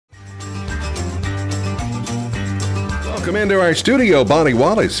Welcome into our studio, Bonnie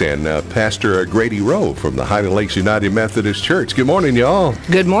Wallace and Pastor Grady Rowe from the Highland Lakes United Methodist Church. Good morning, y'all.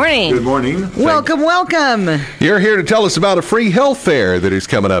 Good morning. Good morning. Welcome, welcome. You're here to tell us about a free health fair that is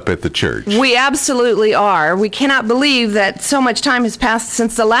coming up at the church. We absolutely are. We cannot believe that so much time has passed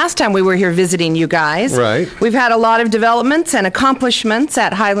since the last time we were here visiting you guys. Right. We've had a lot of developments and accomplishments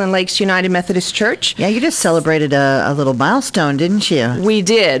at Highland Lakes United Methodist Church. Yeah, you just celebrated a little milestone, didn't you? We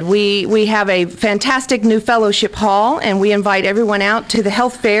did. We have a fantastic new fellowship hall, and we invite everyone out to the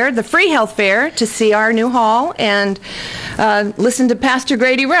health fair, the free health fair, to see our new hall and listen to Pastor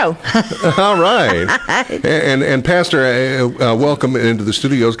Grady Rowe. All right. And Pastor, welcome into the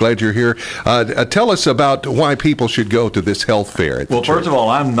studios. Glad you're here. Tell us about why people should go to this health fair at the church. First of all,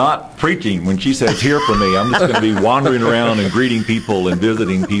 I'm not preaching when she says hear from me. I'm just going to be wandering around and greeting people and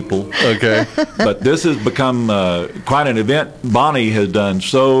visiting people. Okay. But this has become quite an event. Bonnie has done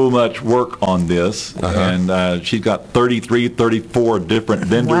so much work on this, and she's got 33, 34 different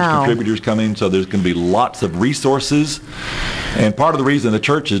vendors, contributors coming, so there's going to be lots of resources. And part of the reason the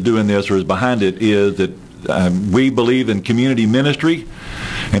church is doing this or is behind it is that we believe in community ministry.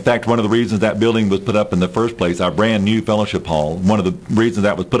 In fact, one of the reasons that building was put up in the first place, our brand new fellowship hall, one of the reasons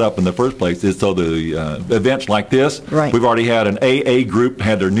that was put up in the first place is so the events like this, we've already had an AA group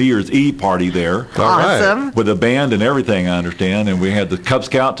had their New Year's Eve party there. Awesome. With a band and everything, I understand. And we had the Cub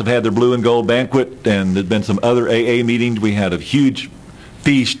Scouts have had their blue and gold banquet, and there's been some other AA meetings. We had a huge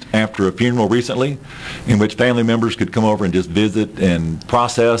feast after a funeral recently in which family members could come over and just visit and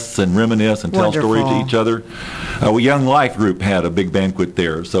process and reminisce and tell stories to each other. Young Life Group had a big banquet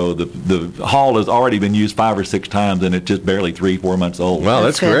there, so the hall has already been used 5 or 6 times, and it's just barely 3-4 months old. Wow,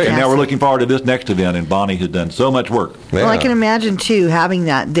 that's great. And now we're looking forward to this next event, and Bonnie has done so much work. Yeah. Well, I can imagine, too, having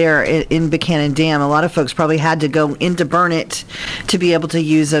that there in Buchanan Dam. A lot of folks probably had to go into Burnett to be able to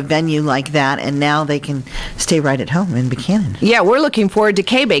use a venue like that, and now they can stay right at home in Buchanan. Yeah, we're looking forward to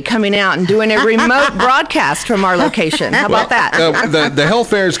KBEY coming out and doing a remote broadcast from our location. How about that? The health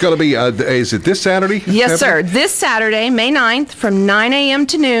fair is going to be, is it this Saturday? Yes, sir. This Saturday, May 9th, from 9 a.m.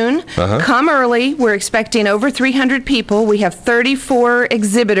 to noon. Come early. We're expecting over 300 people. We have 34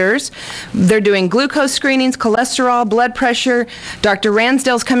 exhibitors. They're doing glucose screenings, cholesterol, blood pressure. Dr.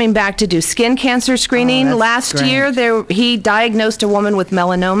 Ransdale's coming back to do skin cancer screening. Last year, he diagnosed a woman with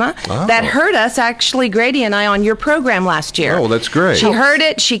melanoma. That hurt us, actually, Grady and I, on your program last year. Oh, that's great. She heard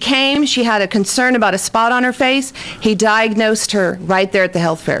it. She came. She had a concern about a spot on her face. He diagnosed her right there at the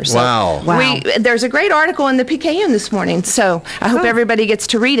health fair. So wow. There's a great article in the PKU this morning, so I hope everybody gets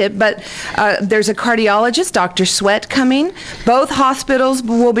to read it. But there's a cardiologist, Dr. Sweat, coming. Both hospitals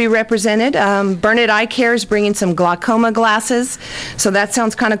will be represented. Burnett Eye Care is bringing some glaucoma glasses, so that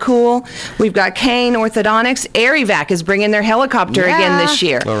sounds kind of cool. We've got Kane Orthodontics. Air Evac is bringing their helicopter again this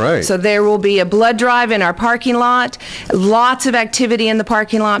year. All right. So there will be a blood drive in our parking lot. Lots of activity in the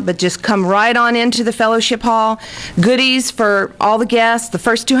parking lot, but just come right on into the fellowship hall. Goodies for all the guests, the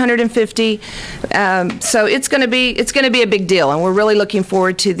first 250. So it's going to be a big deal, and we're really looking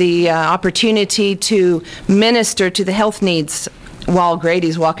forward to the opportunity to minister to the health needs while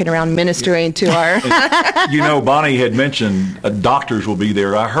Grady's walking around ministering to our... Bonnie had mentioned doctors will be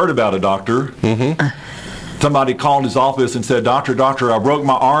there. I heard about a doctor. Somebody called his office and said, Doctor, I broke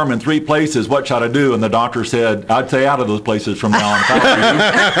my arm in 3 places. What should I do? And the doctor said, I'd stay out of those places from now on.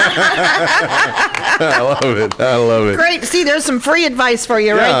 I love it. Great. See, there's some free advice for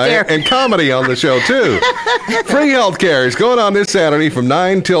you right there. And comedy on the show, too. Free health care is going on this Saturday from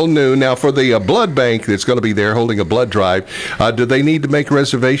 9 till noon. Now, for the blood bank that's going to be there holding a blood drive, do they need to make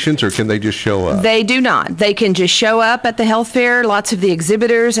reservations, or can they just show up? They do not. They can just show up at the health fair. Lots of the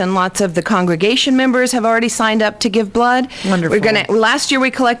exhibitors and lots of the congregation members have already signed up to give blood. Wonderful. Last year we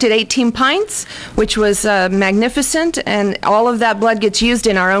collected 18 pints, which was magnificent, and all of that blood gets used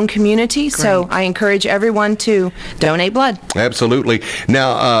in our own community. Great. So I encourage everyone to donate blood. Absolutely.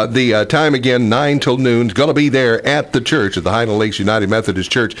 Now, the time again, 9 till noon, is going to be there at the church, at the Highland Lakes United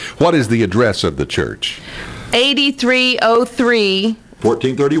Methodist Church. What is the address of the church? 8303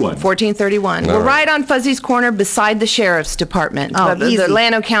 1431. We're right on Fuzzy's Corner beside the Sheriff's Department, the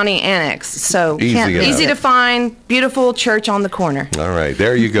Llano County Annex. So easy to find, beautiful church on the corner. All right,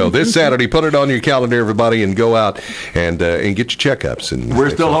 there you go. This Saturday, put it on your calendar, everybody, and go out and get your checkups. And we're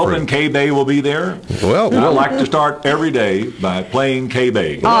still hoping KBEY will be there. Well, I like to start every day by playing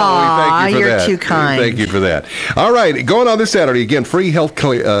KBEY. Aw, you're too kind. Thank you for that. All right, going on this Saturday, again, free health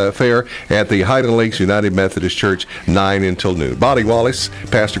fair at the Highland Lakes United Methodist Church, 9 until noon. Bonnie Wallace,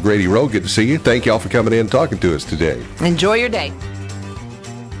 Pastor Grady Rowe, good to see you. Thank you all for coming in and talking to us today. Enjoy your day.